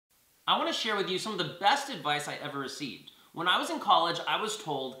I want to share with you some of the best advice I ever received. When I was in college, I was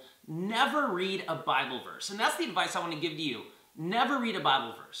told, never read a Bible verse. And that's the advice I want to give to you. Never read a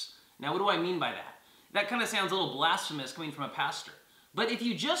Bible verse. Now, what do I mean by that? That kind of sounds a little blasphemous coming from a pastor. But if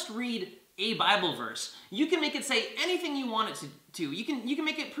you just read a Bible verse, you can make it say anything you want it to. You can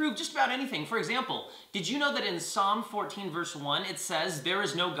make it prove just about anything. For example, did you know that in Psalm 14 verse 1 it says, there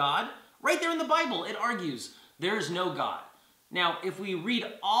is no God? Right there in the Bible, it argues, there is no God. Now, if we read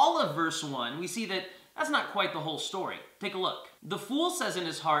all of verse 1, we see that that's not quite the whole story. Take a look. The fool says in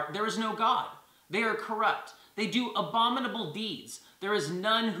his heart, there is no God. They are corrupt. They do abominable deeds. There is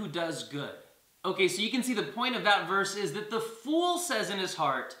none who does good. Okay, so you can see the point of that verse is that the fool says in his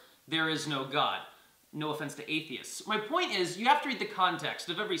heart, there is no God. No offense to atheists. My point is, you have to read the context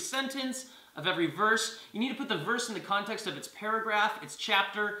of every sentence, of every verse. You need to put the verse in the context of its paragraph, its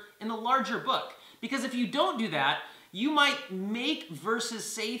chapter, in the larger book. Because if you don't do that, you might make verses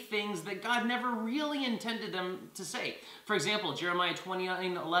say things that God never really intended them to say. For example, Jeremiah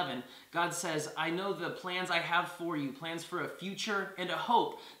 29:11, God says, I know the plans I have for you, plans for a future and a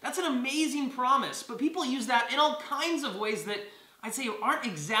hope. That's an amazing promise, but people use that in all kinds of ways that I'd say aren't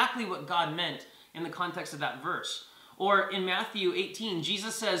exactly what God meant in the context of that verse. Or in Matthew 18,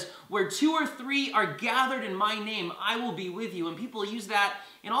 Jesus says, where 2 or 3 are gathered in my name, I will be with you. And people use that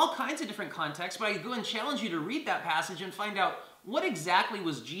in all kinds of different contexts, but I go and challenge you to read that passage and find out what exactly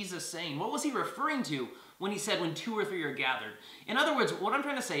was Jesus saying? What was he referring to when he said when 2 or 3 are gathered? In other words, what I'm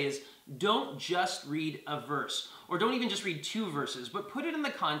trying to say is don't just read a verse, or don't even just read 2 verses, but put it in the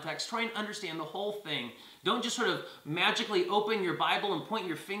context, try and understand the whole thing. Don't just sort of magically open your Bible and point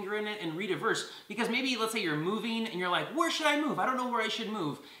your finger in it and read a verse, because maybe, let's say you're moving and you're like, where should I move? I don't know where I should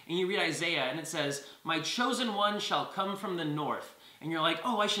move. And you read Isaiah and it says, my chosen one shall come from the north. And you're like,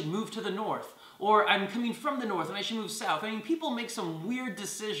 oh, I should move to the north. Or I'm coming from the north and I should move south. I mean, people make some weird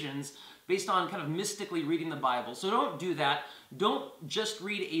decisions based on kind of mystically reading the Bible. So don't do that. Don't just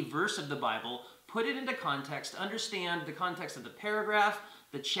read a verse of the Bible. Put it into context. Understand the context of the paragraph,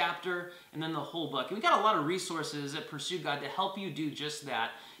 the chapter, and then the whole book. And we've got a lot of resources at Pursue God to help you do just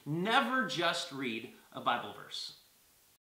that. Never just read a Bible verse.